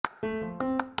Hello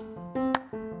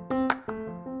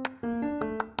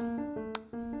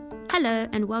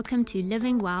and welcome to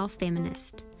Living Well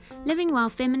Feminist. Living Well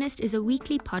Feminist is a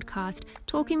weekly podcast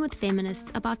talking with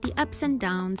feminists about the ups and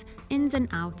downs, ins and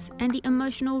outs, and the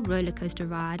emotional rollercoaster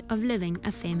ride of living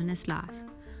a feminist life.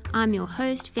 I'm your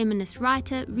host, feminist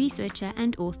writer, researcher,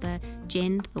 and author,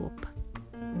 Jen Thorpe.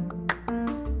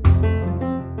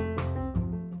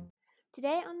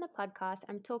 Today on the podcast,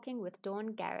 I'm talking with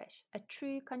Dawn Garish, a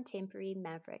true contemporary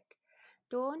maverick.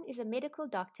 Dawn is a medical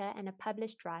doctor and a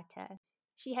published writer.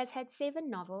 She has had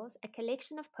 7 novels, a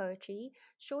collection of poetry,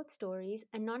 short stories,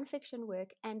 a non-fiction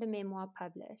work, and a memoir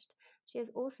published. She has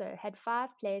also had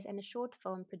 5 plays and a short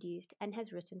film produced and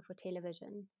has written for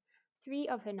television. 3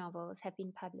 of her novels have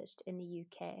been published in the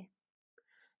UK.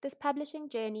 This publishing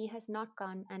journey has not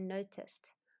gone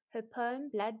unnoticed. Her poem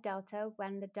Blood Delta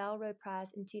won the Dalrymple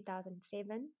Prize in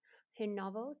 2007. Her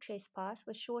novel Trespass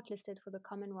was shortlisted for the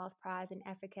Commonwealth Prize in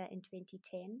Africa in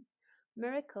 2010.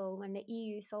 Miracle won the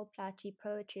EU Sol Plaatje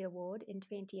Poetry Award in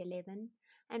 2011,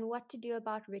 and What to Do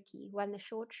About Ricky won the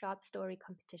Short Sharp Story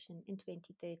competition in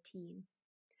 2013.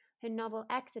 Her novel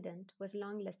Accident was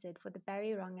longlisted for the Barry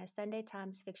Ronga Sunday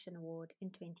Times Fiction Award in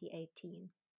 2018.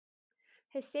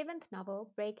 Her 7th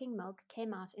novel, Breaking Milk,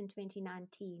 came out in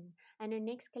 2019, and her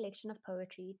next collection of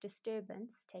poetry,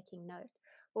 Disturbance, Taking Note,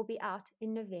 will be out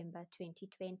in November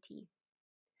 2020.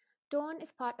 Dawn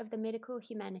is part of the medical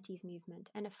humanities movement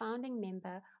and a founding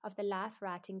member of the Life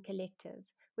Writing Collective,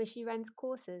 where she runs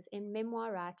courses in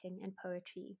memoir writing and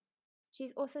poetry.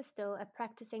 She's also still a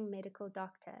practicing medical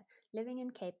doctor living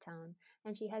in Cape Town,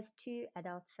 and she has 2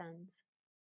 adult sons.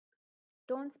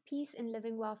 Dawn's piece in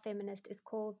Living Well Feminist is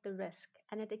called The Risk,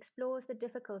 and it explores the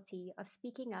difficulty of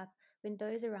speaking up when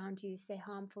those around you say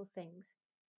harmful things.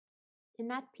 In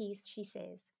that piece, she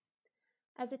says,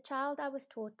 "As a child, I was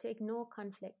taught to ignore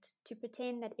conflict, to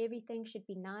pretend that everything should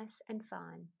be nice and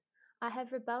fine. I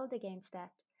have rebelled against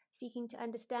that, seeking to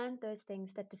understand those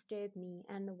things that disturb me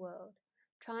and the world,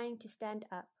 trying to stand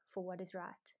up for what is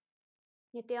right.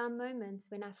 Yet there are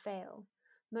moments when I fail,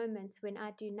 moments when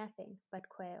I do nothing but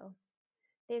quail.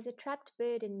 There's a trapped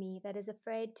bird in me that is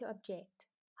afraid to object,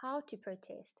 how to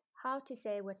protest, how to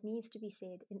say what needs to be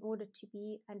said in order to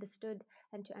be understood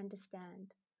and to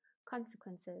understand.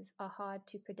 Consequences are hard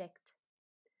to predict."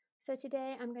 So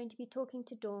today I'm going to be talking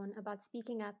to Dawn about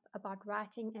speaking up, about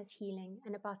writing as healing,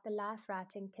 and about the Life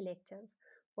Writing Collective.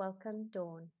 Welcome,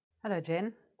 Dawn. Hello,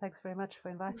 Jen. Thanks very much for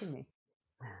inviting me.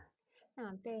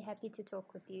 I'm very happy to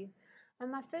talk with you. And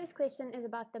my first question is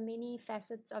about the many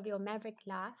facets of your maverick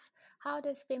life. How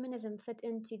does feminism fit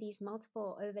into these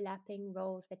multiple overlapping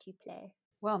roles that you play?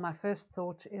 Well, my first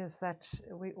thought is that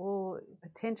we all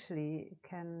potentially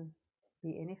can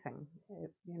be anything,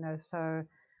 so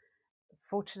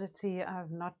fortunately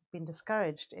I've not been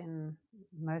discouraged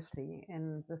mostly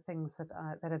in the things that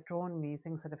have drawn me,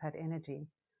 things that have had energy.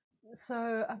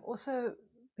 So I've also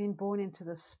been born into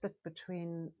the split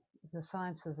between the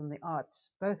sciences and the arts.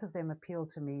 Both of them appeal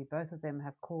to me. Both of them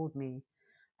have called me.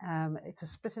 It's a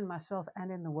split in myself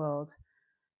and in the world.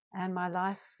 And my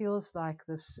life feels like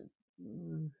this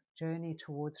journey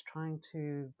towards trying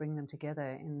to bring them together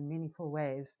in meaningful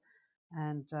ways.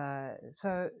 And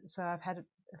so I've had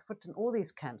a foot in all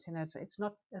these camps. It's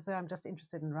not as though I'm just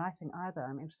interested in writing either.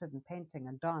 I'm interested in painting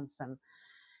and dance and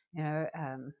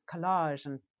collage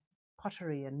and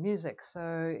pottery and music.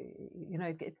 So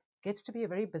it gets to be a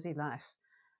very busy life.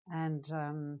 And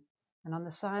on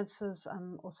the sciences,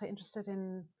 I'm also interested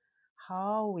in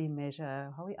how we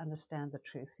measure, how we understand the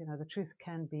truth. The truth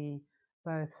can be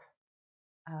both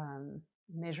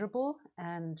measurable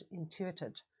and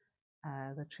intuited.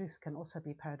 The truth can also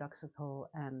be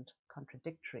paradoxical and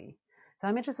contradictory. So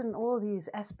I'm interested in all these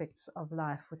aspects of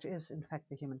life, which is in fact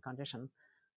the human condition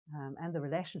and the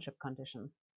relationship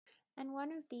condition. And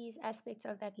one of these aspects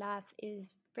of that life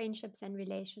is friendships and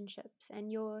relationships.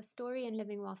 And your story in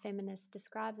Living Well Feminist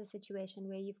describes a situation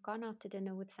where you've gone out to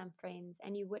dinner with some friends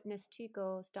and you witness 2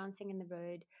 girls dancing in the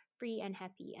road, free and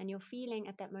happy. And your feeling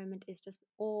at that moment is just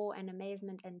awe and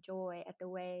amazement and joy at the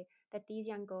way that these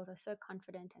young girls are so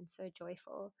confident and so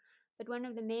joyful. But one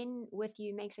of the men with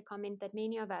you makes a comment that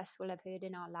many of us will have heard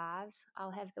in our lives.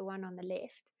 I'll have the one on the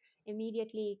left,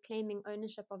 immediately claiming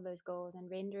ownership of those goals and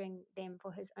rendering them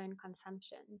for his own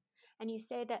consumption. And you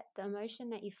say that the emotion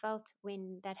that you felt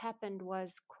when that happened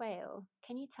was quail.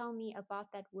 Can you tell me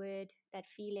about that word, that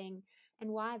feeling,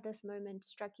 and why this moment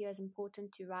struck you as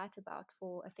important to write about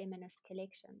for a feminist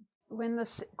collection? When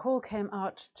this call came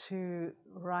out to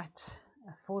write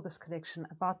for this collection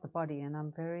about the body, and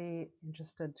I'm very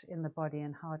interested in the body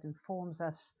and how it informs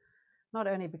us not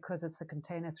only because it's the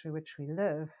container through which we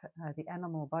live, the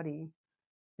animal body,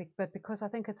 but because I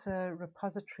think it's a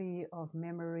repository of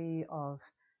memory, of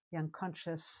the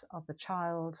unconscious, of the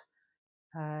child.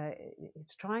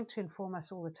 It's trying to inform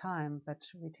us all the time, but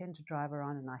we tend to drive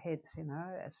around in our heads, you know.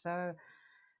 So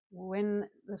when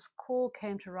this call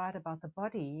came to write about the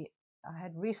body, I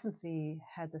had recently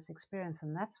had this experience,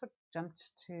 and that's what jumped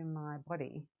to my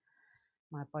body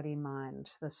mind,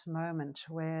 this moment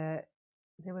where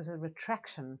there was a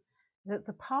retraction.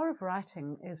 The power of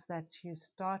writing is that you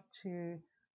start to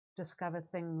discover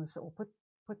things or put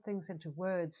things into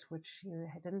words which you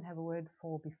didn't have a word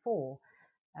for before.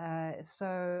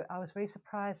 So I was very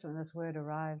surprised when this word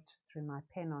arrived through my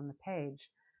pen on the page,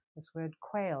 this word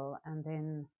quail, and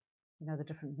then, you know, the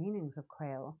different meanings of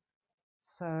quail.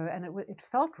 So, and it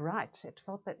felt right. It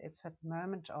felt that it's a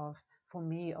moment of, for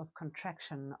me, of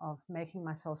contraction, of making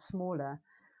myself smaller,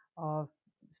 of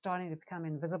starting to become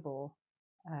invisible.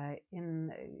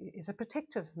 Is a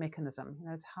protective mechanism. You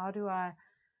know, it's how do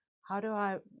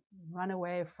I run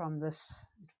away from this?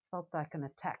 It felt like an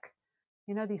attack.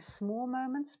 You know, these small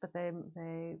moments, but they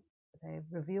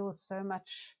reveal so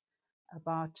much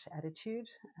about attitude.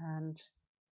 And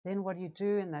then what do you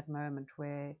do in that moment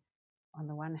where, on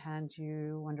the one hand,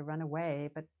 you want to run away,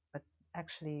 but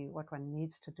actually what one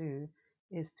needs to do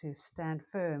is to stand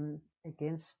firm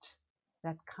against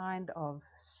that kind of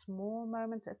small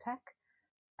moment attack.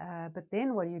 But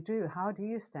then what do you do? How do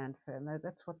you stand firm?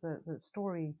 That's what the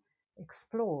story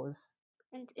explores.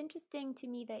 And it's interesting to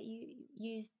me that you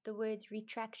used the words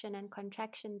retraction and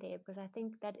contraction there, because I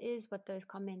think that is what those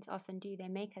comments often do. They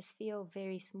make us feel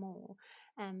very small.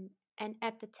 And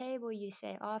at the table, you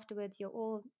say afterwards, you're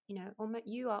all, you know,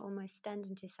 you are almost stunned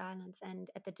into silence. And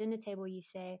at the dinner table, you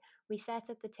say, we sat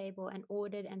at the table and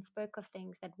ordered and spoke of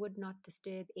things that would not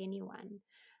disturb anyone.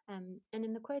 And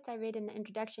in the quote I read in the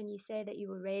introduction, you say that you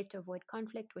were raised to avoid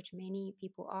conflict, which many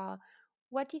people are.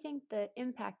 What do you think the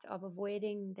impact of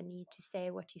avoiding the need to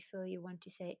say what you feel you want to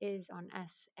say is on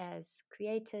us as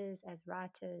creators, as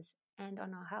writers, and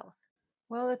on our health?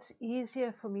 Well, it's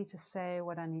easier for me to say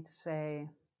what I need to say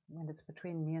when it's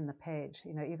between me and the page.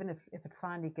 You know, even if it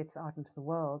finally gets out into the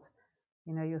world,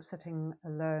 you know, you're sitting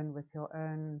alone with your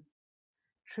own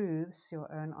truths, your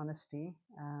own honesty,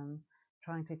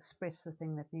 trying to express the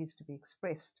thing that needs to be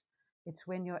expressed. It's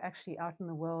when you're actually out in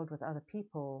the world with other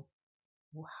people,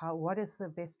 what is the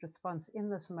best response in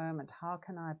this moment? How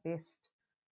can I best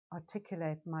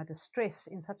articulate my distress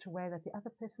in such a way that the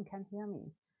other person can hear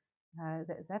me?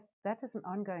 That is an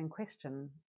ongoing question,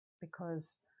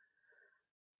 because,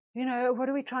 you know, what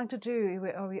are we trying to do?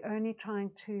 Are we only trying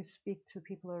to speak to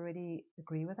people who already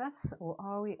agree with us, or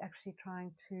are we actually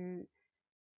trying to,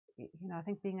 you know, I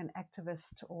think being an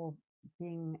activist or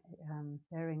being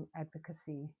bearing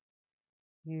advocacy,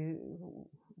 I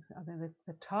mean,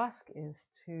 the task is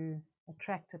to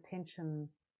attract attention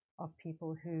of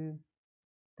people who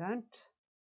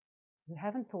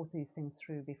haven't thought these things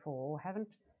through before, or haven't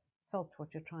felt what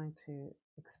you're trying to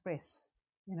express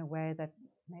in a way that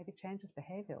maybe changes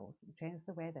behavior or changes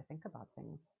the way they think about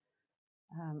things.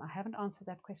 I haven't answered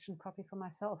that question properly for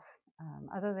myself,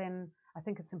 other than I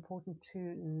think it's important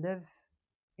to live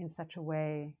in such a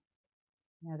way,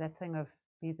 you know, that thing of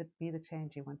be the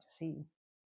change you want to see.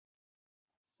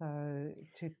 So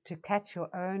to catch your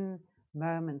own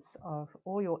moments of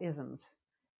all your isms,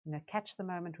 you know, catch the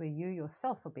moment where you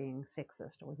yourself are being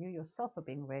sexist, or you yourself are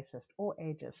being racist, or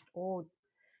ageist, or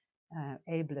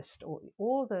ableist,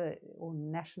 or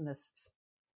nationalist.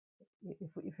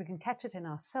 If we can catch it in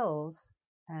ourselves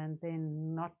and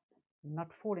then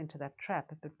not fall into that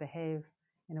trap, but behave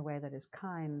in a way that is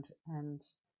kind and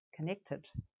connected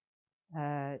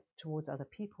towards other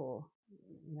people,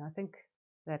 you know, I think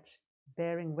that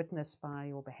bearing witness by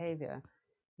your behavior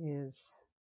is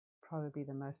probably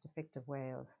the most effective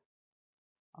way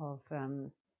of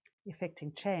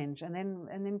effecting change, and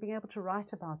then being able to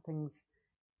write about things,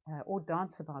 or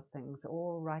dance about things,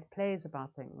 or write plays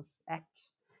about things, act,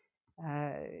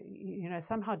 you know,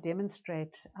 somehow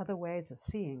demonstrate other ways of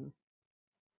seeing,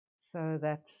 so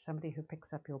that somebody who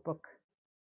picks up your book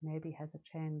maybe has a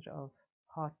change of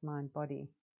heart, mind, body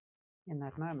in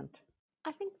that moment.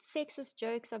 I think sexist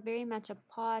jokes are very much a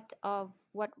part of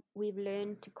what we've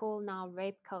learned to call now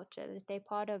rape culture, that they're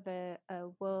part of a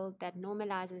world that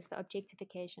normalizes the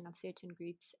objectification of certain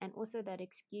groups, and also that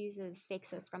excuses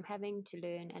sexists from having to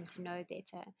learn and to know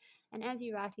better. And as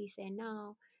you rightly say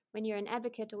now, when you're an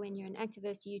advocate or when you're an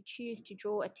activist, you choose to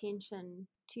draw attention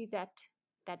to that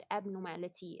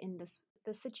abnormality in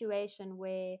the situation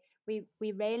where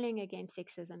we're railing against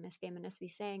sexism as feminists. We're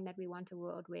saying that we want a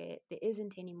world where there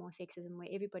isn't any more sexism, where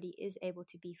everybody is able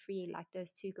to be free, like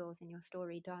those two girls in your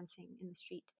story dancing in the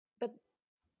street. But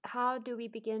how do we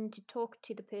begin to talk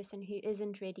to the person who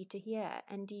isn't ready to hear?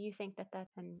 And do you think that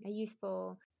that's a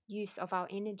useful use of our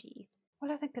energy?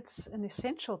 Well, I think it's an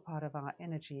essential part of our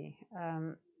energy.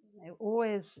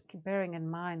 Always bearing in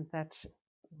mind that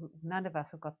none of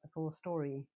us have got the full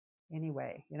story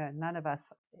anyway. None of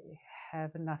us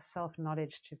have enough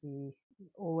self-knowledge to be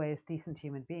always decent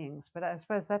human beings. But I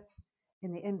suppose that's,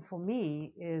 in the end, for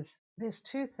me, is there's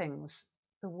two things.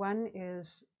 The one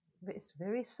is, it's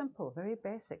very simple, very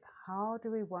basic. How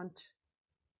do we want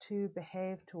to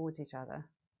behave towards each other?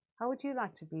 How would you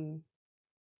like to be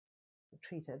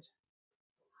treated?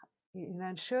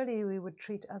 And surely we would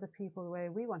treat other people the way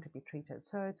we want to be treated.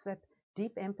 So it's that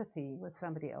deep empathy with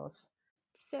somebody else.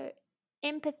 So,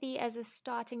 empathy as a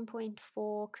starting point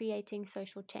for creating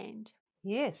social change.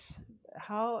 Yes.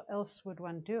 How else would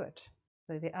one do it?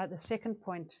 The second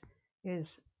point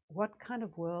is, what kind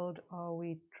of world are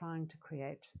we trying to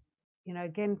create?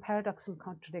 Again, paradox and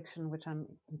contradiction, which I'm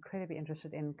incredibly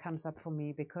interested in, comes up for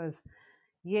me because,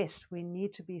 yes, we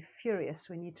need to be furious.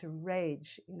 We need to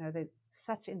rage. There's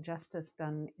such injustice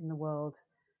done in the world.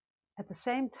 At the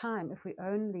same time, if we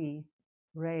only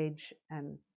rage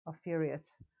and are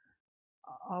furious,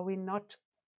 are we not,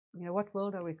 what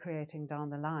world are we creating down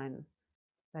the line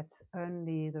that's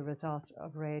only the result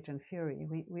of rage and fury?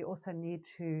 We also need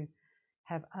to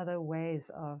have other ways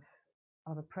of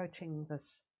approaching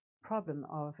this problem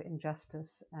of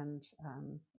injustice and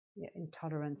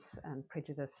intolerance and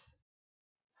prejudice.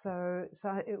 So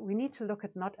we need to look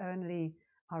at not only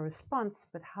our response,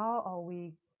 but how are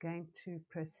we going to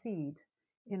proceed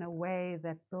in a way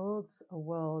that builds a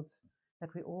world that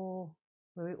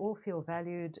where we all feel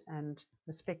valued and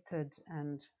respected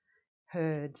and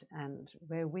heard, and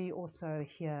where we also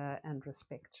hear and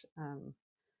respect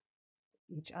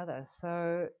each other.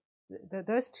 So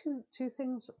those two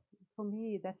things, for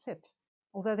me, that's it.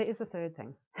 Although there is a third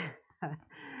thing,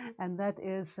 and that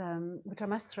is, which I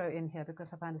must throw in here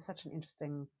because I find it such an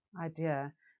interesting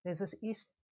idea. There's this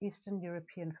Eastern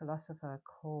European philosopher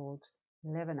called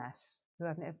Levinas, who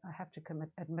I have to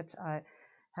admit I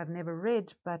have never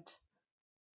read, but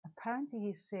apparently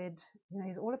he said,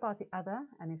 he's all about the other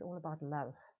and he's all about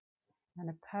love. And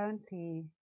apparently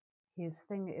his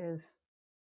thing is,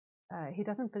 he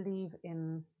doesn't believe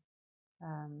in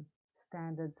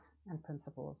standards and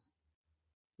principles.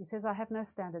 He says, I have no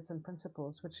standards and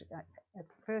principles, which at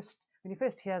first, when you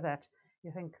first hear that,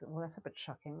 you think, well, that's a bit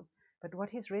shocking. But what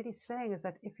he's really saying is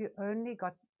that if you only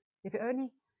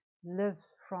live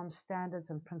from standards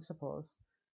and principles,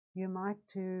 you might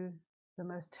do the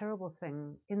most terrible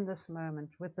thing in this moment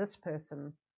with this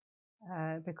person,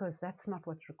 because that's not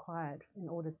what's required in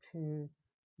order to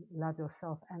love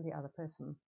yourself and the other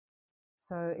person.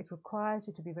 So it requires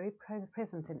you to be very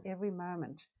present in every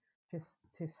moment, just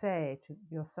to say to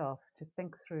yourself, to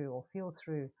think through or feel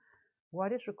through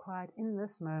what is required in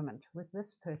this moment with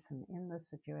this person in this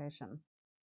situation.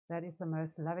 That is the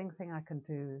most loving thing I can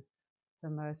do, the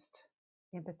most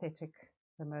empathetic,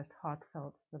 the most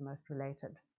heartfelt, the most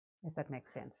related, if that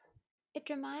makes sense. It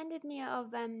reminded me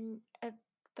of a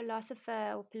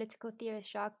philosopher or political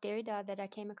theorist, Jacques Derrida, that I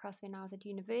came across when I was at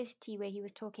university, where he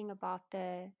was talking about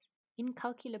the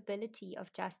incalculability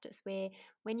of justice, where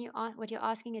what you're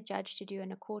asking a judge to do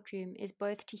in a courtroom is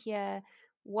both to hear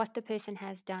what the person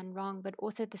has done wrong, but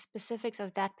also the specifics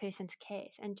of that person's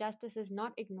case. And justice is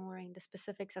not ignoring the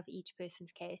specifics of each person's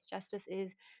case. Justice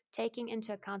is taking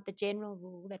into account the general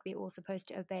rule that we're all supposed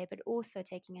to obey, but also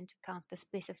taking into account the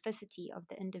specificity of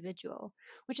the individual,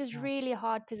 which is really a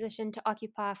hard position to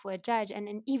occupy for a judge, and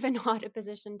an even harder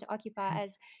position to occupy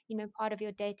as, part of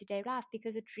your day-to-day life,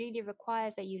 because it really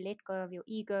requires that you let go of your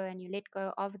ego and you let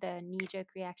go of the knee-jerk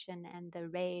reaction and the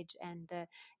rage and the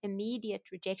immediate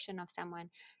rejection of someone.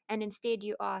 And instead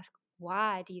you ask,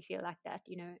 why do you feel like that?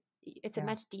 It's a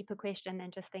much deeper question than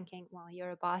just thinking, well,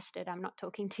 you're a bastard, I'm not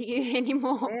talking to you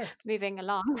anymore. Yes. Moving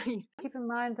along. Keep in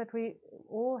mind that we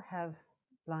all have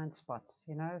blind spots,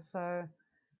 so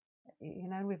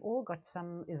we've all got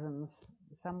some isms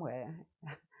somewhere.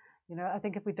 I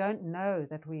think if we don't know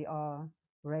that we are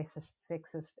racist,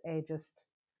 sexist, ageist,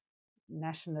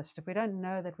 nationalist, if we don't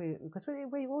know that because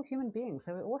we're all human beings,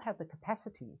 so we all have the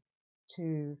capacity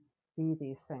to be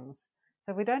these things.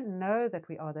 So we don't know that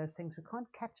we are those things. We can't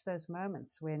catch those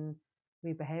moments when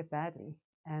we behave badly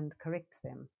and correct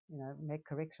them, make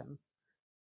corrections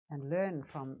and learn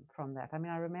from that. I mean,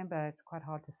 I remember, it's quite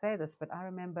hard to say this, but I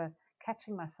remember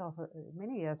catching myself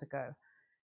many years ago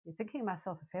thinking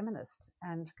myself a feminist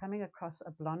and coming across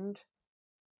a blonde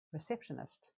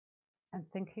receptionist and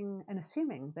thinking and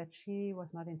assuming that she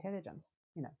was not intelligent,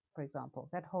 for example,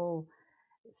 that whole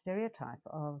stereotype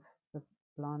of the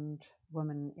blonde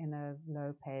woman in a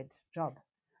low paid job.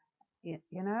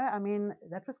 I mean,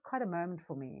 that was quite a moment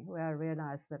for me where I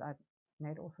realized that I'd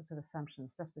made all sorts of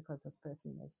assumptions just because this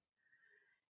person was,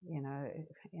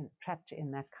 trapped in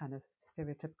that kind of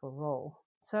stereotypical role.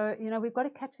 So, we've got to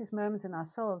catch these moments in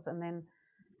ourselves and then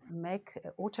make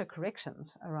auto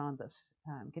corrections around this.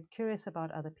 Get curious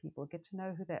about other people, get to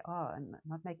know who they are, and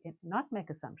not make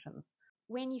assumptions.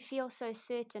 When you feel so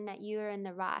certain that you are in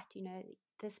the right,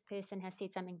 this person has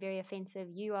said something very offensive,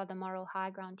 you are the moral high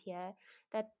ground here,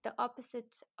 that the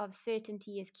opposite of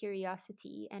certainty is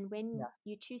curiosity. And when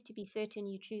you choose to be certain,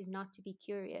 you choose not to be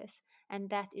curious. And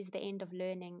that is the end of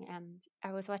learning.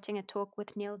 I was watching a talk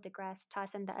with Neil deGrasse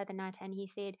Tyson the other night, and he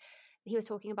said, he was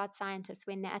talking about scientists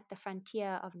when they're at the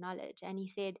frontier of knowledge. And he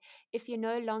said, if you're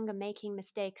no longer making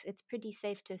mistakes, it's pretty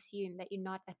safe to assume that you're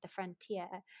not at the frontier.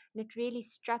 And it really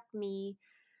struck me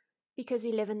because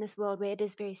we live in this world where it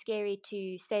is very scary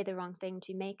to say the wrong thing,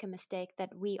 to make a mistake, that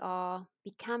we are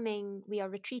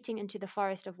retreating into the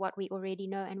forest of what we already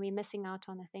know, and we're missing out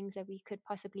on the things that we could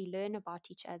possibly learn about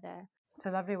each other. It's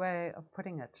a lovely way of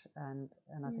putting it. And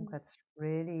I think that's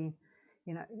really,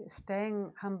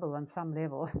 staying humble on some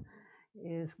level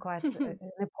is quite an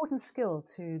important skill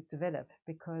to develop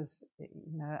because,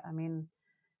 I mean,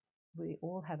 we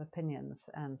all have opinions,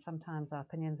 and sometimes our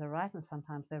opinions are right and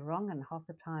sometimes they're wrong. And half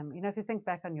the time, if you think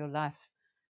back on your life,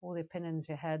 all the opinions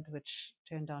you had which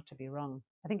turned out to be wrong,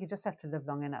 I think you just have to live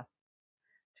long enough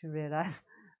to realize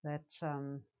that,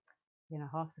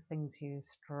 half the things you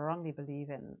strongly believe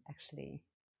in, actually,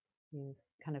 you've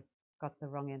kind of got the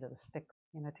wrong end of the stick.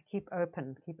 To keep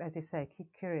open, as you say, keep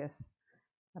curious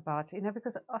about,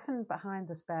 because often behind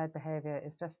this bad behavior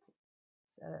is just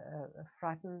a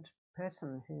frightened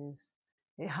person who's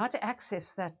how to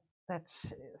access that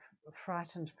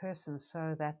frightened person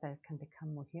so that they can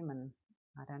become more human.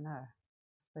 I don't know. I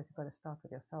suppose you've got to start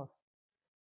with yourself,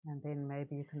 and then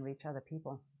maybe you can reach other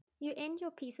people. You end your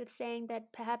piece with saying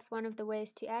that perhaps one of the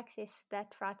ways to access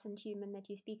that frightened human that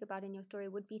you speak about in your story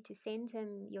would be to send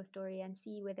him your story and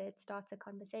see whether it starts a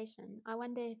conversation. I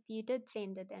wonder if you did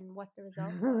send it and what the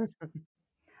result was.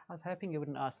 I was hoping you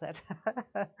wouldn't ask that.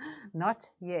 Not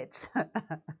yet.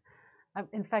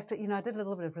 In fact, I did a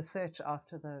little bit of research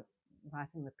after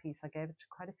writing the piece. I gave it to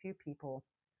quite a few people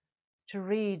to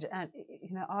read, and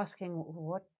asking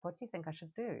what do you think I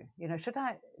should do? Should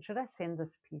I send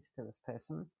this piece to this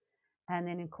person and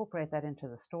then incorporate that into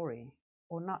the story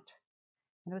or not?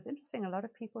 And it was interesting. A lot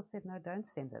of people said, no, don't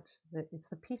send it. It's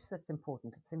the piece that's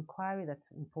important. It's inquiry that's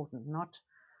important, not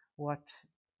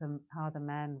how the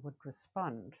man would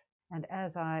respond. And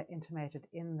as I intimated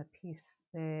in the piece,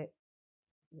 I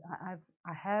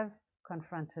have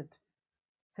confronted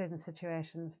certain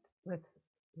situations with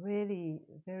really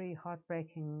very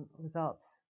heartbreaking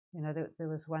results. There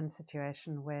was one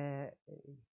situation where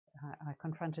I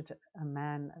confronted a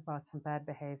man about some bad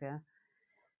behavior,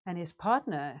 and his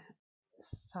partner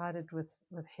sided with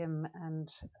him, and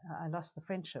I lost the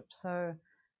friendship. So,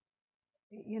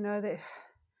 it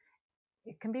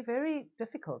can be very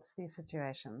difficult, these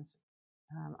situations.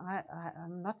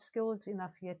 I'm not skilled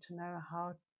enough yet to know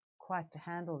how quite to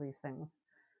handle these things,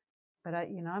 but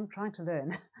I'm trying to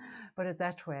learn, put it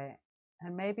that way.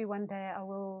 And maybe one day I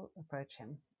will approach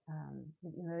him.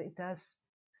 It does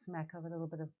smack of a little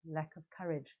bit of lack of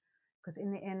courage, because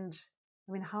in the end,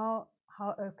 I mean, how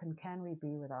open can we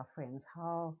be with our friends?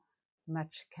 How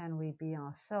much can we be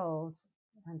ourselves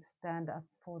and stand up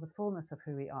for the fullness of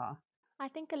who we are? I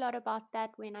think a lot about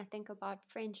that when I think about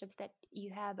friendships that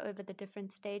you have over the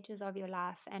different stages of your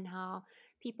life, and how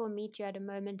people meet you at a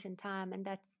moment in time, and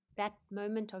that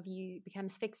moment of you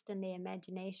becomes fixed in their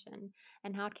imagination,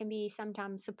 and how it can be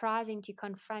sometimes surprising to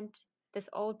confront this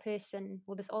old person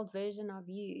or this old version of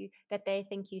you that they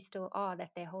think you still are,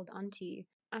 that they hold on to.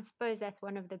 I suppose that's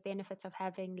one of the benefits of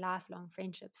having lifelong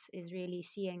friendships, is really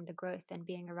seeing the growth and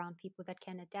being around people that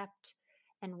can adapt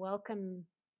and welcome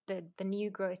the new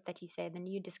growth that you say, the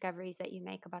new discoveries that you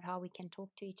make about how we can talk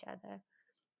to each other.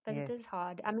 But Yes. It is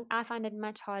hard. I mean, I find it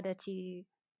much harder to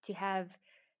have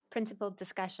principled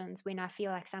discussions when I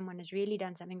feel like someone has really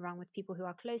done something wrong with people who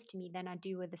are close to me than I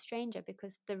do with a stranger,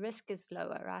 because the risk is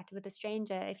lower, right? With a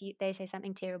stranger, if they say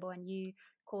something terrible and you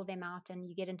call them out and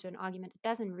you get into an argument, it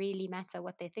doesn't really matter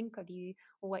what they think of you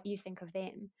or what you think of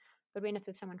them. But when it's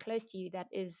with someone close to you, that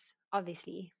is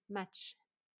obviously much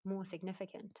more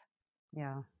significant.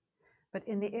 Yeah. But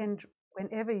in the end,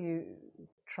 whenever you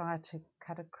try to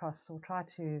cut across or try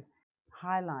to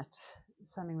highlight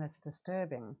something that's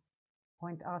disturbing,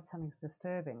 point out something's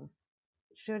disturbing,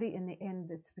 surely in the end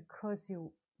it's because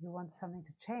you want something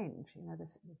to change.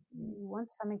 You want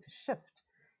something to shift.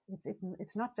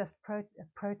 It's not just a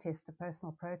protest, a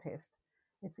personal protest.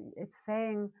 It's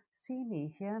saying, see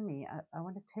me, hear me. I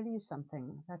want to tell you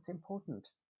something that's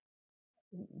important,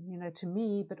 to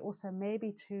me, but also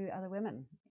maybe to other women,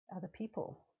 other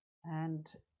people, and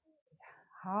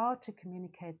how to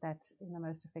communicate that in the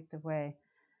most effective way.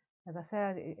 As I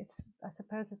say, I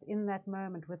suppose it's in that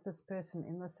moment with this person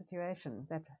in this situation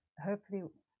that hopefully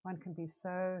one can be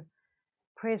so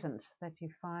present that you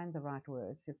find the right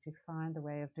words, that you find the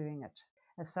way of doing it.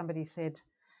 As somebody said,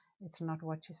 it's not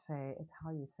what you say, it's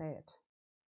how you say it,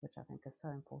 which I think is so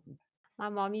important. My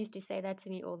mom used to say that to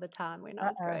me all the time when I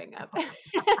was growing up. Here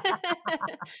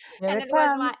And it it was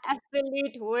comes. my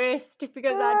absolute worst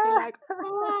because I'd be like,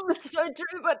 oh, it's so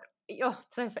true, but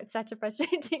it's such a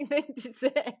frustrating thing to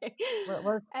say.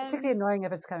 Well, it's particularly annoying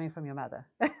if it's coming from your mother.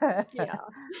 Yeah.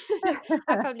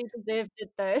 I probably deserved it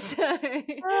though. So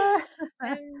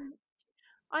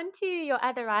on to your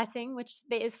other writing, which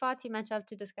there is far too much of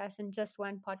to discuss in just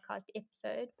one podcast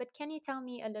episode. But can you tell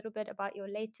me a little bit about your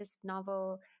latest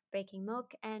novel, Breaking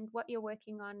Milk, and what you're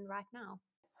working on right now?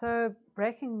 So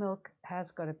Breaking Milk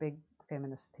has got a big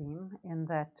feminist theme in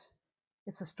that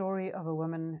it's a story of a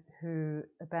woman who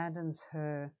abandons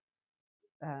her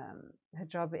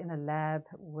job in a lab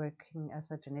working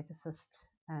as a geneticist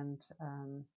and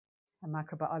a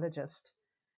microbiologist.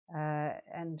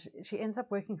 And she ends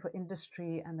up working for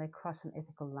industry, and they cross an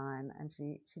ethical line, and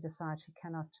she decides she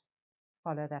cannot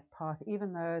follow that path,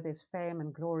 even though there's fame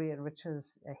and glory and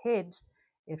riches ahead.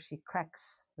 If she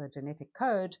cracks the genetic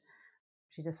code,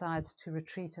 she decides to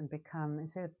retreat and become,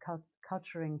 instead of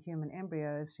culturing human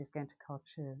embryos, she's going to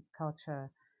culture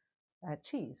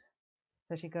cheese.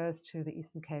 So she goes to the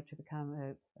Eastern Cape to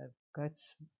become a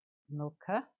goat's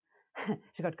milker.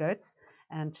 She's got goats,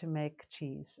 and to make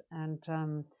cheese. And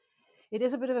it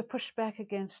is a bit of a pushback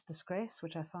against disgrace,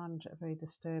 which I found a very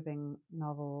disturbing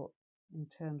novel in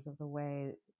terms of the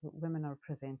way that women are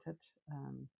presented.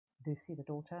 Lucy, the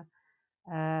daughter,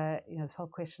 this whole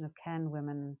question of, can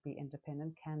women be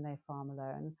independent? Can they farm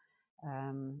alone?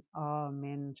 Are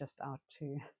men just out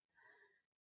to,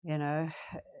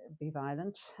 be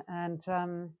violent? And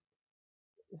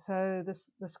so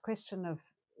this question of,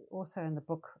 also in the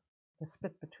book, the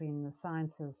split between the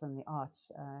sciences and the arts,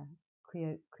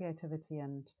 creativity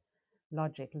and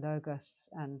logic, logos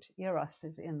and eros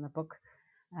is in the book.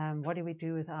 What do we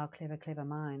do with our clever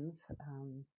minds?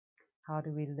 How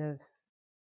do we live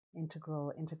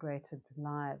integrated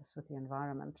lives with the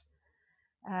environment?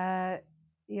 Her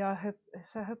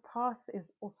path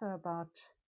is also about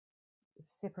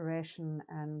separation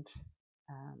and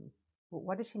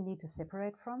what does she need to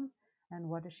separate from, and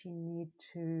what does she need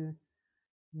to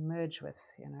merge with?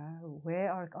 Where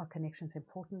are our connections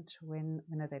important? When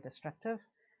are they destructive?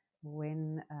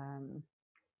 When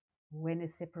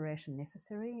is separation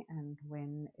necessary, and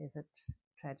when is it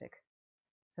tragic?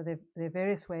 So there are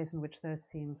various ways in which those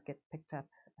themes get picked up,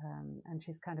 and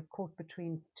she's kind of caught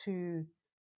between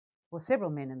several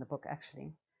men in the book,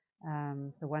 actually.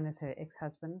 The one is her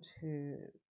ex-husband, who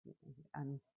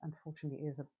unfortunately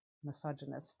is a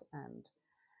misogynist and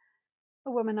a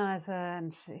womanizer,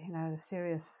 and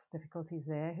serious difficulties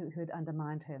there, who had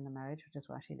undermined her in the marriage, which is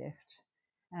why she left.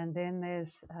 And then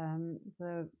there's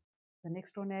the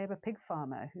next door neighbor, pig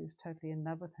farmer, who's totally in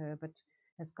love with her, but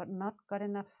has not got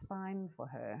enough spine for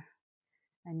her,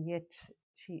 and yet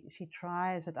she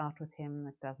tries it out with him.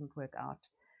 It doesn't work out.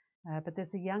 But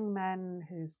there's a young man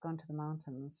who's gone to the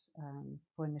mountains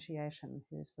for initiation,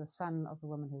 who's the son of the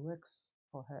woman who works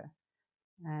for her.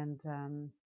 And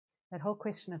that whole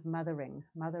question of mothering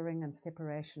and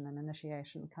separation and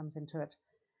initiation comes into it.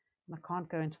 And I can't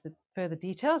go into the further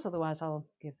details, otherwise I'll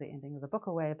give the ending of the book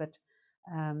away. But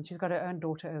she's got her own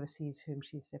daughter overseas whom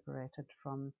she's separated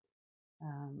from.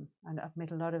 And I've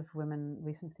met a lot of women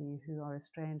recently who are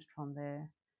estranged from their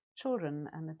children,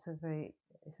 and it's an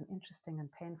interesting and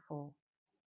painful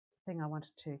thing I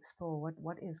wanted to explore.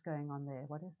 What is going on there?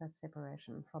 What is that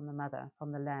separation from the mother,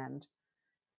 from the land,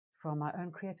 from our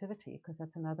own creativity? Because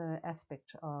that's another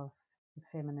aspect of the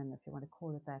feminine, if you want to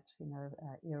call it that,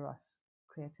 eros,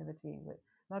 creativity.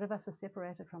 A lot of us are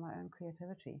separated from our own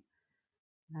creativity,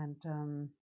 and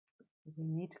we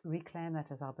need to reclaim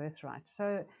that as our birthright.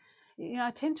 So,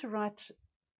 I tend to write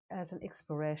as an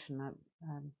exploration.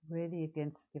 I'm really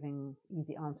against giving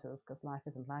easy answers, because life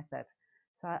isn't like that.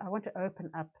 So I want to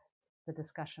open up the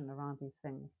discussion around these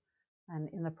things, and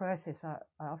in the process, I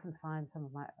often find some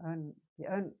of my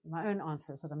own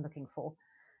answers that I'm looking for.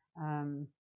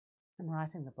 in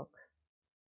writing the book.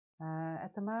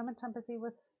 At the moment, I'm busy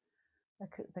with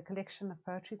the collection of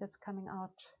poetry that's coming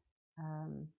out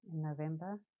in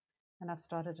November, and I've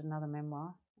started another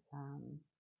memoir.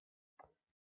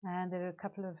 And there are a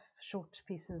couple of short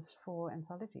pieces for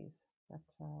anthologies that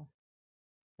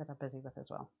I'm busy with as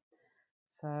well.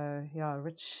 So yeah,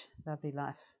 rich, lovely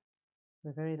life.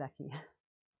 We're very lucky.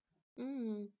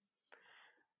 Mm.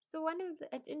 So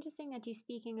it's interesting that you're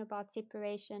speaking about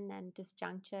separation and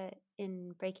disjuncture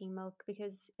in Breaking Milk,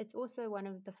 because it's also one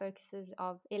of the focuses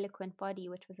of Eloquent Body,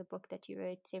 which was a book that you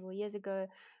wrote several years ago,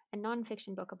 a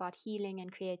nonfiction book about healing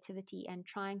and creativity and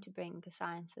trying to bring the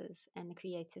sciences and the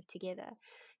creative together.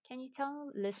 Can you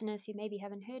tell listeners who maybe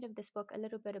haven't heard of this book a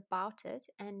little bit about it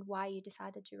and why you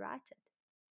decided to write it?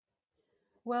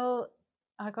 Well,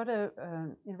 I got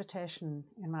an invitation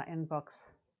in my inbox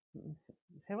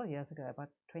several years ago, about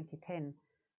 2010,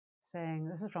 saying,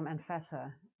 this is from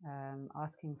ANFASA,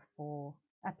 asking for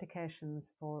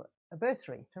applications for a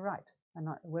bursary to write and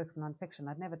work of nonfiction.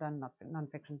 I'd never done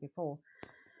nonfiction before.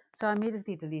 So I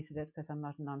immediately deleted it because I'm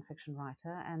not a nonfiction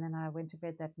writer. And then I went to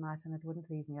bed that night and it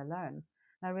wouldn't leave me alone.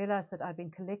 And I realized that I'd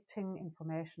been collecting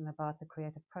information about the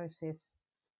creative process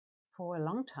for a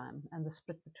long time and the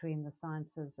split between the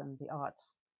sciences and the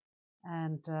arts.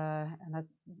 And I've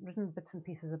written bits and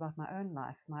pieces about my own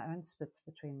life, my own splits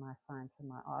between my science and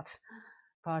my art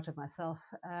part of myself.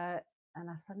 And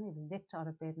I suddenly leapt out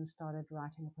of bed and started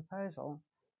writing a proposal.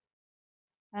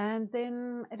 And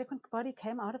then Eloquent Body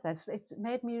came out of that. So it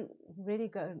made me really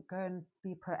go and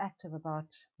be proactive about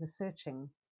researching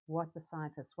what the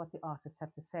scientists, what the artists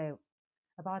have to say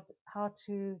about how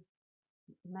to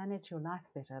manage your life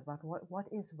better, about what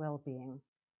is well-being,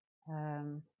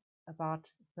 about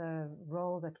the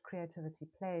role that creativity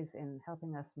plays in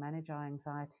helping us manage our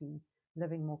anxiety,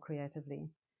 living more creatively.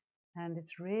 And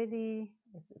it's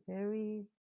very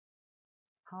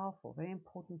powerful, very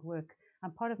important work.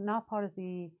 I'm part of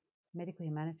the medical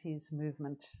humanities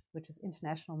movement, which is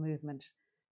international movement,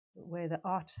 where the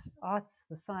arts,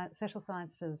 the science, social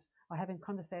sciences are having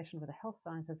conversation with the health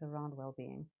sciences around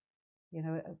well-being. You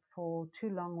know, for too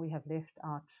long we have left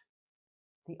out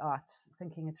the arts,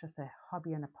 thinking it's just a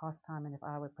hobby and a pastime, and if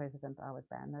I were president, I would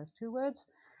ban those two words.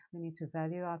 We need to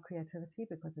value our creativity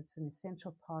because it's an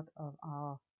essential part of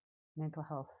our mental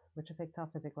health, which affects our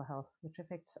physical health, which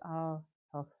affects our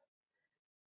health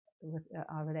with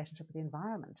our relationship with the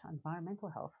environment, environmental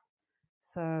health.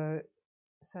 So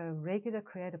regular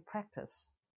creative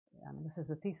practice, this is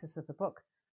the thesis of the book,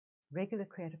 regular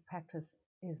creative practice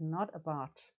is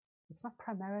it's not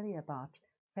primarily about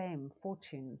fame,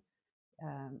 fortune,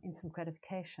 instant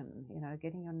gratification,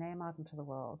 getting your name out into the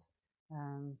world,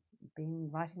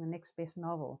 writing the next best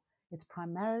novel. It's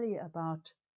primarily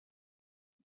about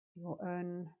your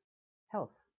own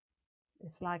health.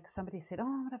 It's like somebody said,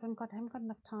 "Oh, I haven't got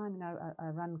enough time." I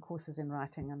run courses in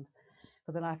writing and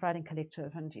for the Life Writing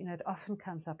Collective, and it often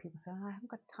comes up. People say, "Oh, I haven't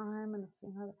got time," and it's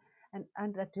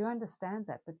and I do understand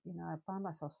that, but I find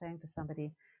myself saying to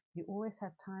somebody, "You always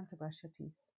have time to brush your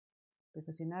teeth,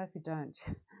 because if you don't,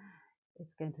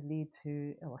 it's going to lead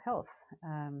to ill health,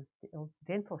 ill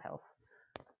dental health."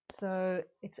 So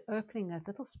it's opening that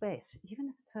little space, even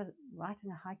if it's writing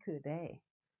a haiku a day,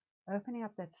 opening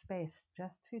up that space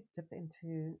just to dip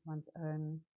into one's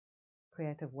own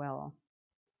creative well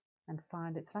and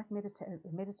find it's like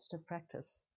meditative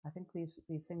practice. I think these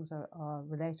things are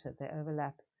related, they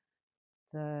overlap.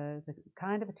 The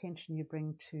kind of attention you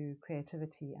bring to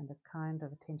creativity and the kind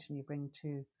of attention you bring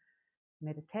to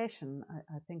meditation,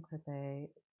 I think that they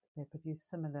produce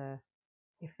similar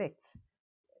effects,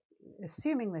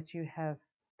 assuming that you have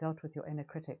dealt with your inner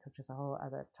critic, which is a whole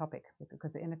other topic,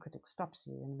 because the inner critic stops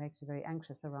you and makes you very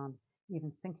anxious around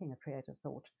even thinking a creative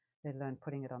thought, let alone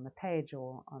putting it on the page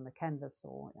or on the canvas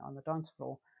or on the dance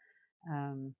floor.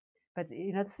 But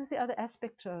this is the other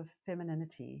aspect of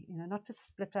femininity, not to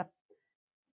split up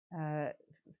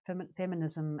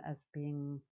feminism as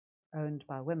being owned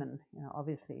by women,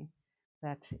 obviously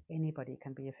that anybody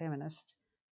can be a feminist,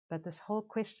 but this whole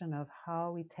question of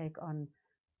how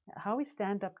we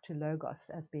stand up to logos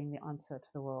as being the answer to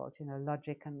the world,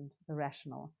 logic and the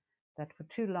rational, that for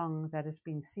too long that has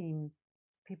been seen.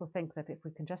 People think that if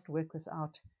we can just work this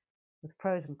out with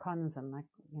pros and cons and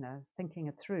thinking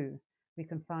it through, we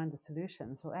can find the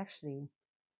solutions. Or actually,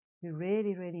 we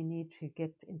really, really need to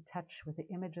get in touch with the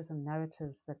images and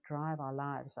narratives that drive our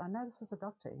lives. I know this as a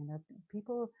doctor,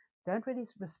 people don't really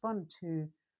respond to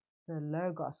the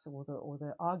logos or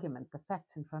the argument, the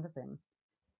facts in front of them.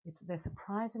 They're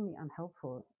surprisingly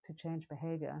unhelpful to change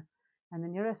behavior. And the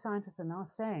neuroscientists are now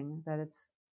saying that it's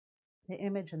the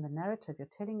image and the narrative. You're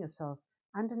telling yourself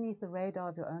underneath the radar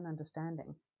of your own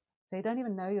understanding. So you don't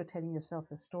even know you're telling yourself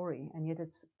a story, and yet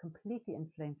it's completely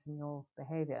influencing your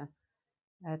behavior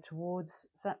towards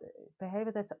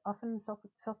behavior that's often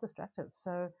self-destructive.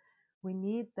 So we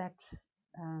need that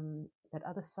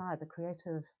other side, the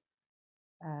creative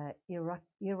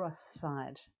eros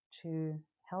side, to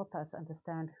help us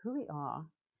understand who we are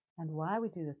and why we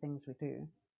do the things we do,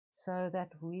 so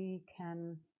that we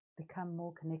can become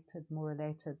more connected, more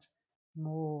related,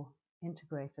 more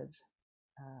integrated.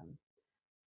 Um,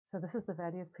 so this is the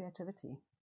value of creativity,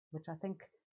 which I think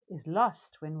is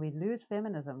lost when we lose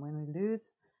feminism, when we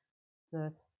lose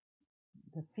the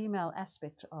female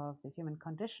aspect of the human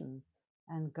condition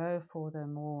and go for the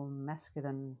more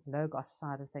masculine logos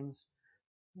side of things.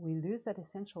 We lose that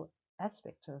essential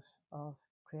aspect of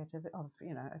creative, of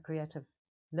a creative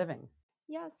living.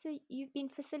 Yeah, so you've been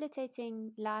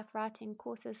facilitating life writing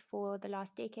courses for the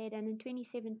last decade, and in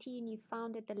 2017 you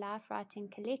founded the Life Writing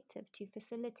Collective to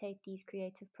facilitate these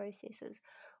creative processes.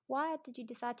 Why did you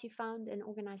decide to found an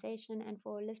organization? And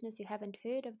for listeners who haven't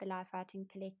heard of the Life Writing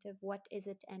Collective, what is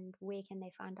it and where can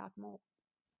they find out more?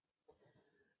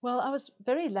 Well, I was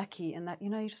very lucky in that, you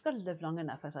just got to live long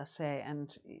enough, as I say,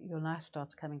 and your life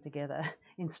starts coming together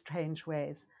in strange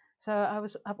ways. So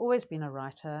I've always been a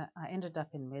writer. I ended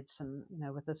up in medicine,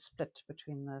 with a split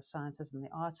between the sciences and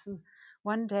the arts. And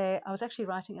one day I was actually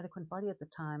writing Eloquent Body at the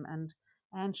time, and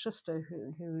Anne Schuster,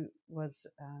 who was,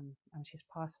 she's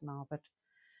passed now, but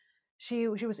she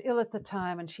was ill at the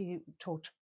time, and she taught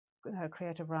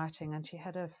creative writing, and she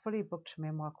had a fully booked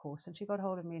memoir course, and she got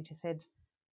hold of me and she said,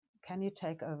 "Can you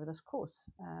take over this course?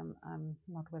 I'm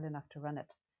not well enough to run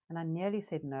it." And I nearly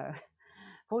said no.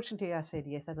 Fortunately, I said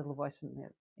yes. That little voice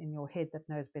in your head that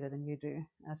knows better than you do.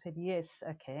 I said yes,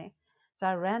 okay. So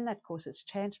I ran that course. It's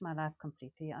changed my life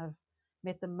completely. I've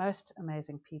met the most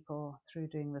amazing people through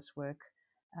doing this work.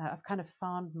 I've kind of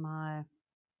found my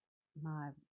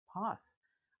path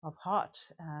of heart.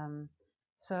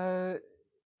 So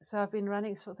I've been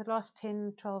running, for the last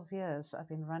 10, 12 years, I've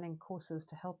been running courses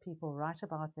to help people write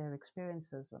about their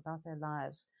experiences, about their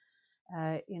lives,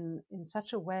 in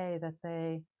such a way that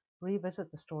they revisit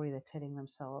the story they're telling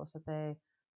themselves, that they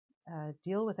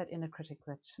deal with that inner critic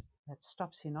that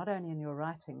stops you not only in your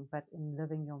writing, but in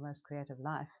living your most creative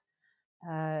life,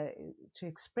 to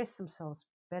express themselves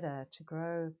better, to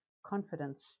grow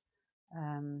confidence,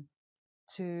 um,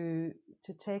 to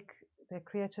take their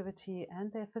creativity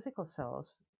and their physical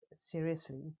selves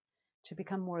seriously, to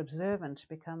become more observant, to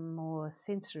become more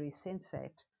sensory,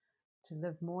 sensate, to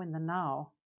live more in the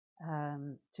now,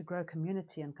 to grow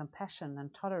community and compassion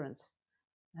and tolerance,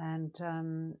 and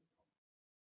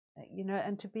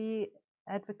and to be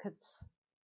advocates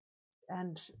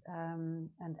and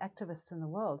activists in the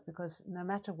world. Because no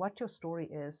matter what your story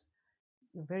is,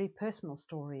 your very personal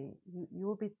story, you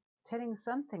will be telling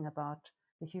something about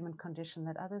the human condition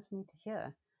that others need to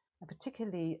hear, and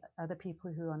particularly other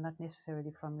people who are not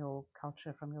necessarily from your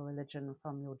culture, from your religion,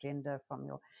 from your gender, from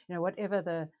your, whatever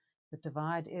the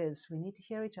divide is. We need to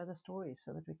hear each other's stories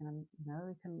so that we can,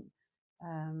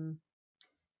 um,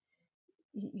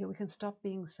 we can stop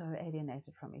being so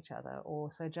alienated from each other or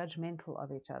so judgmental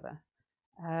of each other.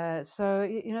 So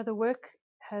the work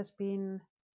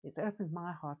it's opened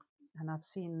my heart, and I've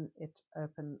seen it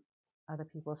open other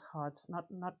people's hearts, not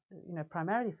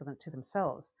primarily to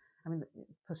themselves. I mean,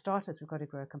 for starters, we've got to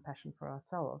grow compassion for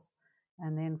ourselves,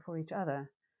 and then for each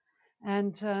other.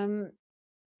 And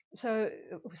so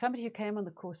somebody who came on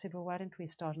the course said, "Well, why don't we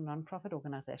start a non-profit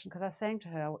organization?" Because I was saying to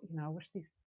her, I wish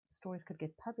these stories could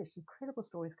get published. Incredible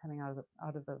stories coming out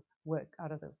of the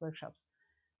workshops.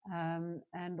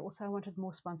 And also I wanted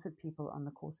more sponsored people on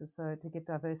the courses, so to get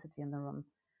diversity in the room.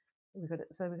 We could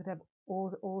have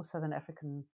all Southern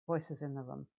African voices in the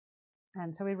room.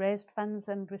 And so we raised funds,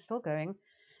 and we're still going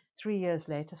 3 years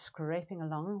later, scraping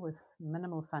along with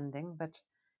minimal funding, but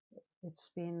it's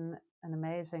been an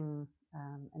amazing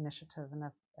initiative. And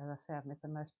as I say, I've met the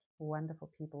most wonderful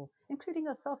people, including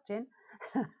yourself, Jen.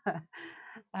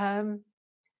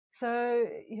 So,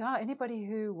 yeah, anybody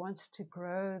who wants to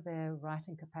grow their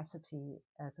writing capacity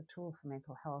as a tool for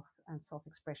mental health and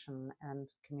self-expression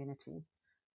and community,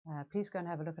 please go and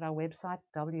have a look at our website,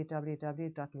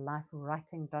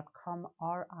 www.lifewriting.com,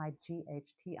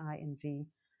 RIGHTING,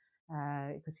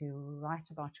 because you write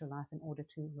about your life in order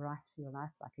to write your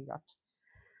life like a yacht,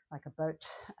 like a boat.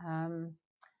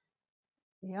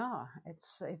 Yeah,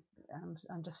 I'm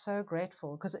just so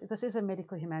grateful, because this is a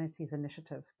medical humanities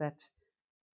initiative that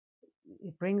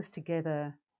it brings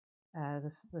together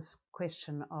this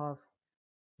question of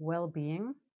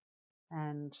well-being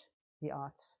and the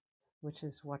arts, which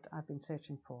is what I've been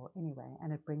searching for anyway.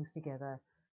 And it brings together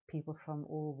people from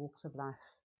all walks of life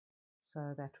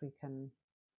so that we can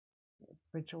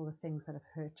bridge all the things that have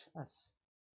hurt us.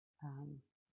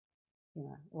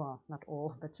 Well, not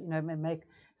all, but, make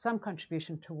some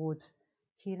contribution towards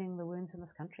healing the wounds in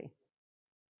this country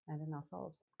and in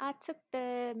ourselves. I took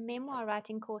the memoir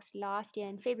writing course last year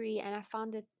in February, and I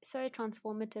found it so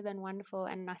transformative and wonderful,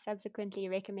 and I subsequently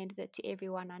recommended it to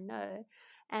everyone I know.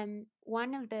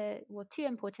 One of two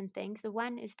important things. The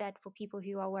one is that for people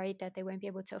who are worried that they won't be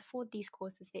able to afford these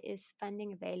courses, there is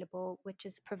funding available, which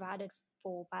is provided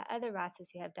for by other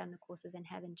writers who have done the courses and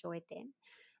have enjoyed them.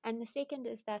 And the second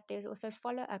is that there's also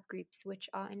follow-up groups, which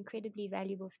are incredibly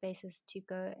valuable spaces to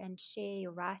go and share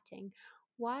your writing.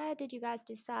 Why did you guys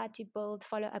decide to build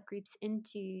follow-up groups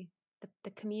into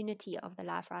the community of the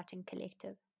Life Writing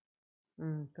Collective?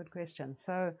 Good question.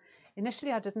 So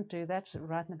initially I didn't do that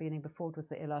right in the beginning before it was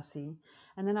the LRC.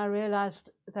 And then I realized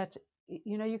that,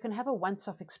 you can have a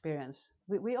once-off experience.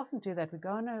 We often do that. We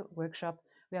go on a workshop,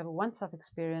 we have a once-off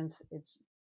experience. It's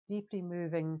deeply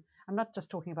moving. I'm not just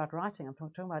talking about writing. I'm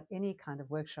talking about any kind of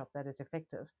workshop that is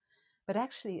effective. But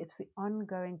actually, it's the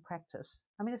ongoing practice.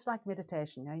 I mean, it's like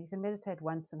meditation. You can meditate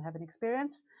once and have an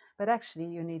experience, but actually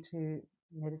you need to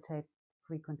meditate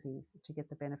frequently to get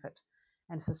the benefit.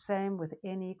 And it's the same with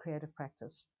any creative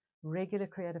practice. Regular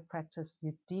creative practice,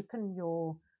 you deepen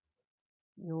you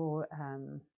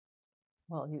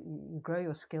grow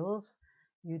your skills,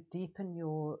 you deepen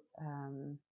your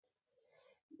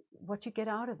what you get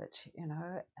out of it.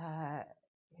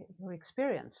 Your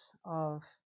experience of,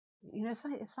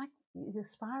 it's like you're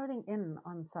spiraling in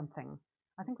on something.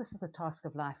 I think this is the task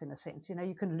of life in a sense.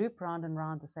 You can loop round and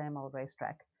round the same old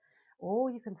racetrack,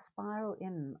 or you can spiral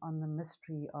in on the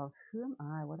mystery of who am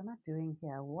I? What am I doing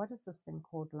here? What is this thing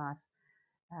called life?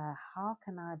 How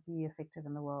can I be effective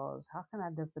in the world? How can I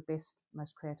live the best,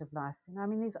 most creative life?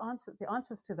 The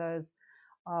answers to those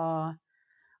are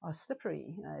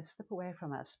slippery, slip away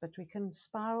from us, but we can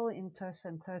spiral in closer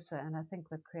and closer. And I think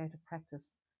that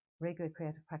regular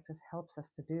creative practice helps us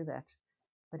to do that.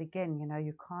 But again,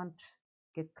 you can't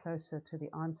get closer to the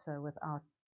answer without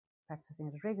practicing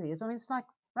it regularly. It's like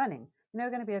running. You're never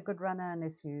going to be a good runner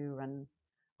unless you run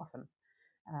often.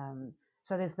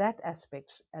 So there's that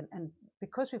aspect. And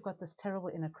because we've got this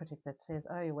terrible inner critic that says,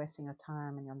 oh, you're wasting your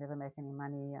time and you'll never make any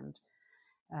money, and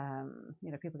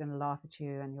people are going to laugh at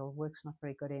you and your work's not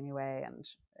very good anyway, and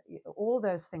all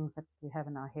those things that we have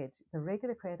in our heads. The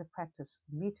regular creative practice,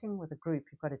 meeting with a group,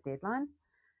 you've got a deadline,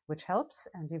 which helps,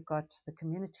 and you've got the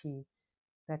community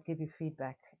that give you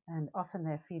feedback. And often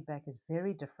their feedback is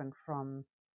very different from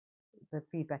the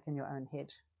feedback in your own head,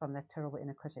 from that terrible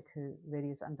inner critic who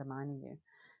really is undermining you.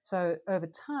 So over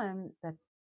time, that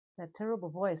terrible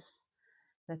voice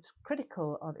that's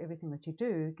critical of everything that you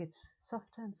do gets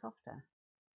softer and softer.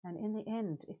 And in the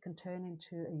end, it can turn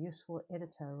into a useful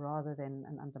editor rather than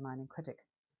an undermining critic,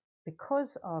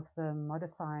 because of the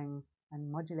modifying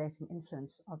and modulating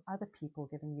influence of other people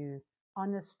giving you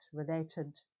honest,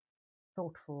 related,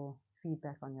 thoughtful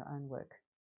feedback on your own work.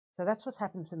 So that's what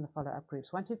happens in the follow-up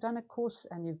groups. Once you've done a course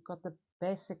and you've got the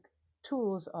basic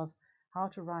tools of how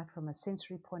to write from a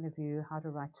sensory point of view, how to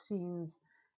write scenes,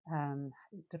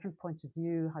 different points of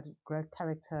view, how to grow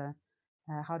character,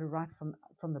 how to write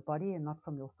from the body and not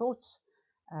from your thoughts,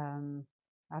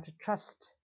 how to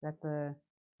trust that the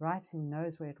writing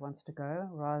knows where it wants to go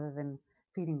rather than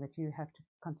feeling that you have to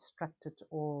construct it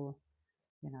all,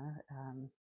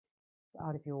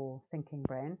 out of your thinking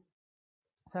brain.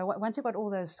 So once you've got all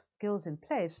those skills in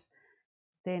place,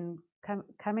 then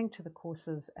coming to the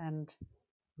courses and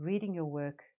reading your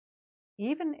work,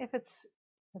 even if it's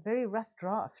a very rough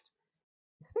draft,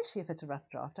 especially if it's a rough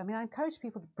draft. I encourage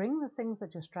people to bring the things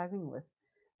that you're struggling with,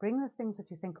 bring the things that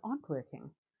you think aren't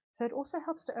working. So it also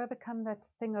helps to overcome that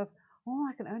thing of, oh,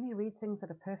 I can only read things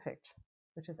that are perfect,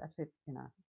 which is absolute,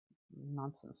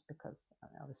 nonsense, because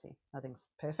obviously nothing's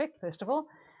perfect, first of all.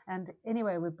 And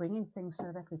anyway, we're bringing things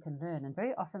so that we can learn. And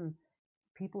very often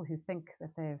people who think that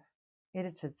they've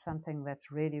edited something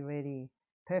that's really, really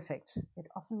perfect, it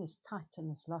often is tight and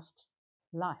has lost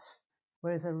life.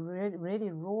 Whereas a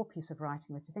really raw piece of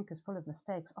writing that you think is full of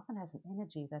mistakes often has an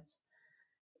energy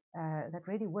that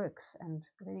really works and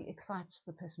really excites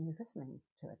the person who's listening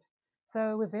to it.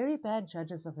 So we're very bad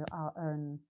judges of our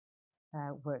own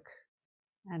work,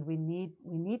 and we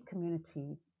need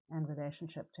community and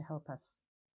relationship to help us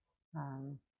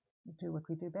do what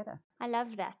we do better. I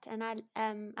love that, and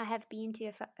I have been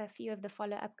to a few of the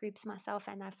follow-up groups myself,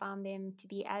 and I found them to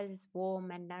be as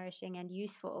warm and nourishing and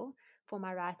useful for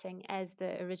my writing as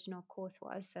the original course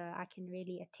was, so I can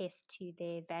really attest to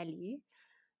their value.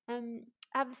 I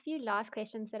have a few last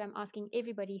questions that I'm asking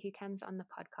everybody who comes on the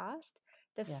podcast.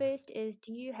 The Yeah. first is,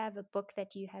 do you have a book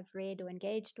that you have read or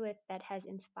engaged with that has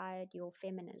inspired your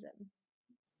feminism?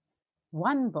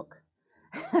 One book.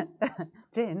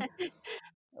 Jen,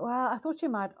 well, I thought you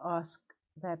might ask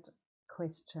that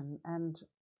question. And,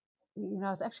 I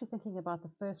was actually thinking about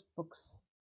the first books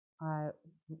I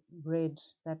read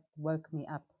that woke me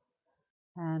up.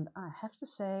 And I have to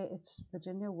say it's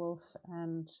Virginia Woolf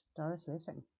and Doris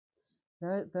Lessing.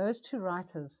 Those two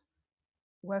writers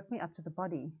woke me up to the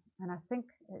body. And I think,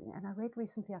 and I read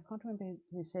recently, I can't remember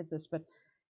who said this, but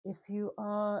if you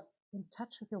are in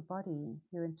touch with your body,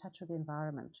 you're in touch with the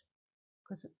environment.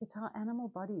 Because it's our animal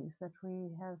bodies that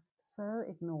we have so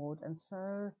ignored and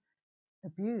so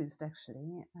abused,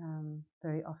 actually,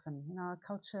 very often. Our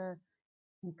culture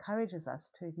encourages us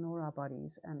to ignore our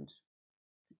bodies and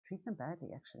treat them badly,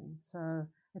 actually. So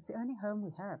it's the only home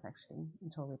we have, actually,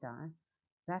 until we die,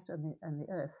 that and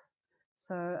the earth.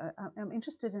 So I'm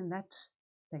interested in that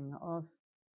thing of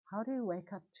how do we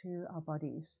wake up to our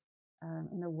bodies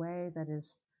in a way that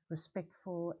is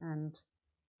respectful and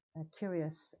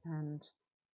curious and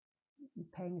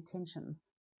paying attention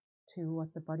to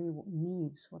what the body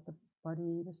needs, what the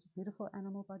body, this beautiful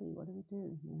animal body, what do we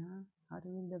do? How do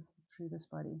we live through this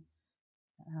body?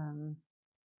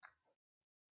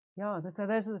 So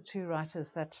those are the two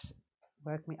writers that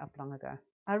woke me up long ago.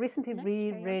 I recently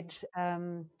reread A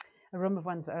Room of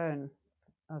One's Own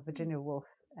of Virginia Woolf,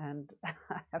 and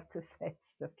I have to say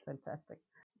it's just fantastic.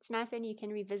 It's nice when you can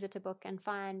revisit a book and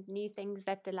find new things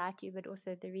that delight you, but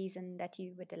also the reason that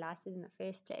you were delighted in the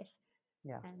first place.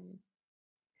 Yeah.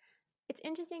 It's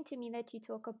interesting to me that you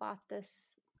talk about this,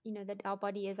 that our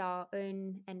body is our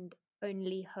own and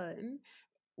only home,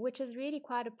 which is really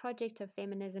quite a project of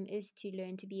feminism, is to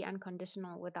learn to be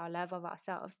unconditional with our love of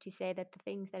ourselves, to say that the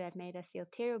things that have made us feel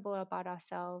terrible about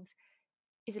ourselves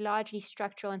is largely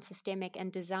structural and systemic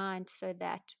and designed so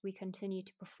that we continue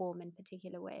to perform in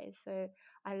particular ways. So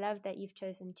I love that you've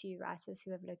chosen two writers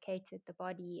who have located the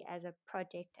body as a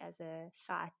project, as a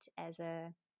site, as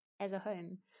a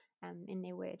home, in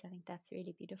their words. I think that's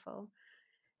really beautiful.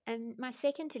 And my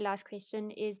second to last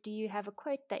question is, do you have a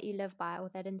quote that you live by or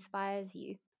that inspires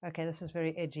you? Okay, this is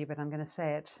very edgy, but I'm going to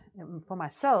say it. For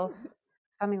myself,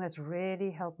 something that's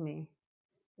really helped me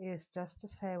is just to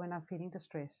say when I'm feeling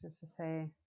distressed, is to say,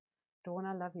 Dawn,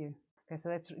 I love you. Okay, so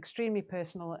that's extremely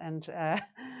personal, and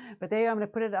but there I'm going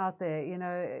to put it out there.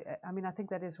 I think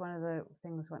that is one of the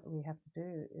things what we have to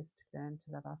do is to learn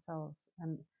to love ourselves,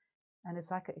 and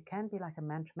it's like it can be like a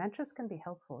mantra. Mantras can be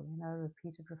helpful,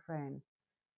 repeated refrain,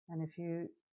 and if you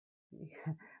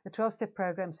the 12-step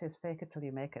program says fake it till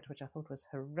you make it, which I thought was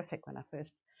horrific when I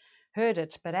first heard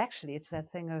it, but actually it's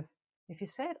that thing of if you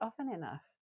say it often enough,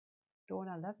 Dawn,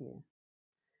 I love you,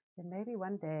 then maybe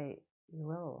one day you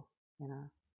will,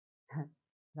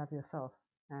 love yourself.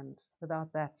 And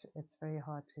without that, it's very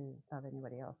hard to love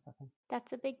anybody else, I think.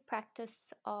 That's a big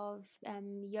practice of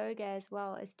yoga as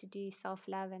well, is to do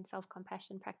self-love and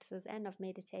self-compassion practices, and of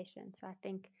meditation. So I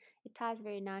think it ties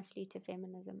very nicely to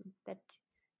feminism that,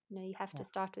 you have to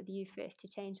start with you first to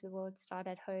change the world. Start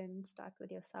at home, start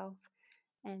with yourself.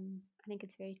 And I think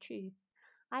it's very true.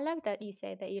 I love that you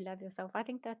say that you love yourself. I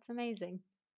think that's amazing.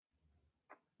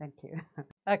 Thank you.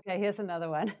 Okay, here's another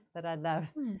one that I love.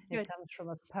 It Good. comes from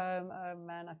a poem. Oh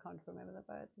man, I can't remember the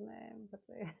poet's name. But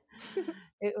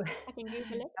I can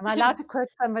Google it. am I allowed to quote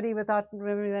somebody without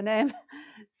remembering their name?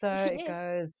 So Yes. it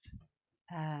goes,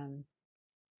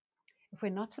 if we're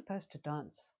not supposed to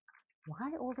dance,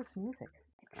 why all this music?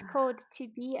 It's called To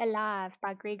Be Alive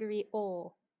by Gregory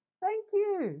Orr. Thank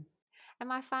you. And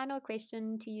my final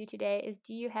question to you today is,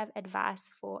 do you have advice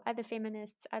for other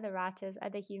feminists, other writers,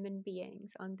 other human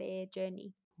beings on their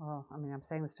journey? Well, I'm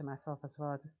saying this to myself as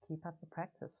well. Just keep up the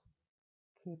practice.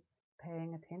 Keep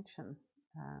paying attention.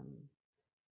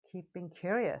 Keep being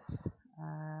curious.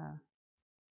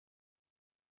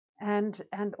 And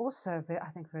also, I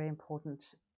think very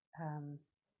important,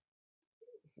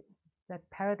 that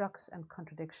paradox and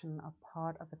contradiction are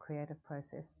part of the creative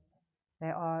process. They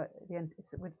are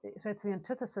it's the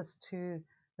antithesis to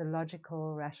the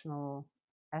logical, rational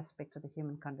aspect of the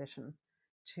human condition.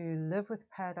 To live with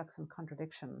paradox and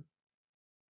contradiction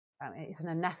is an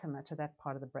anathema to that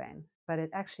part of the brain, but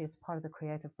it's part of the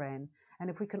creative brain. And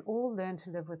if we can all learn to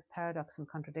live with paradox and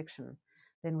contradiction,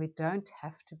 then we don't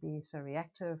have to be so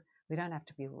reactive. We don't have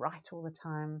to be right all the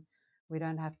time. We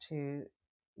don't have to,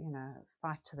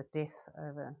 fight to the death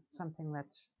over something that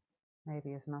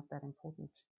maybe is not that important.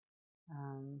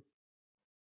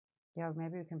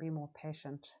 Maybe we can be more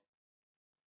patient,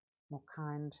 more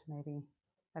kind, maybe.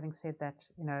 Having said that,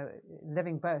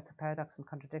 living both the paradox and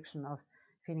contradiction of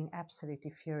feeling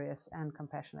absolutely furious and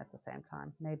compassionate at the same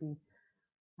time. Maybe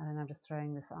I don't know, I'm just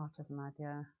throwing this out as an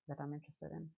idea that I'm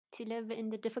interested in. To live in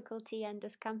the difficulty and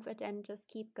discomfort and just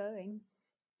keep going.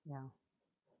 Yeah.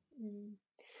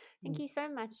 Thank you so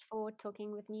much for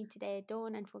talking with me today,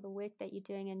 Dawn, and for the work that you're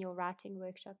doing in your writing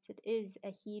workshops. It is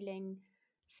a healing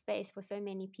space for so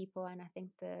many people, and I think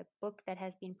the book that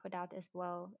has been put out as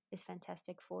well is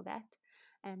fantastic for that.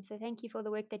 So thank you for the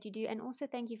work that you do, and also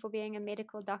thank you for being a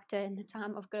medical doctor in the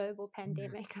time of global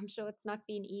pandemic. I'm sure it's not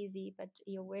been easy, but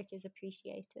your work is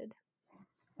appreciated.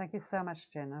 Thank you so much,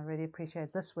 Jen. I really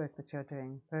appreciate this work that you're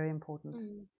doing. Very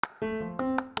important.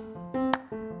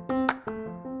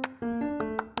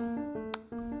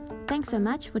 Thanks so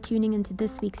much for tuning into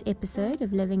this week's episode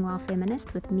of Living Well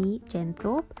Feminist with me, Jen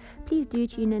Thorpe. Please do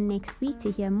tune in next week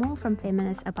to hear more from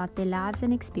feminists about their lives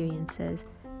and experiences.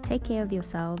 Take care of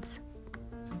yourselves.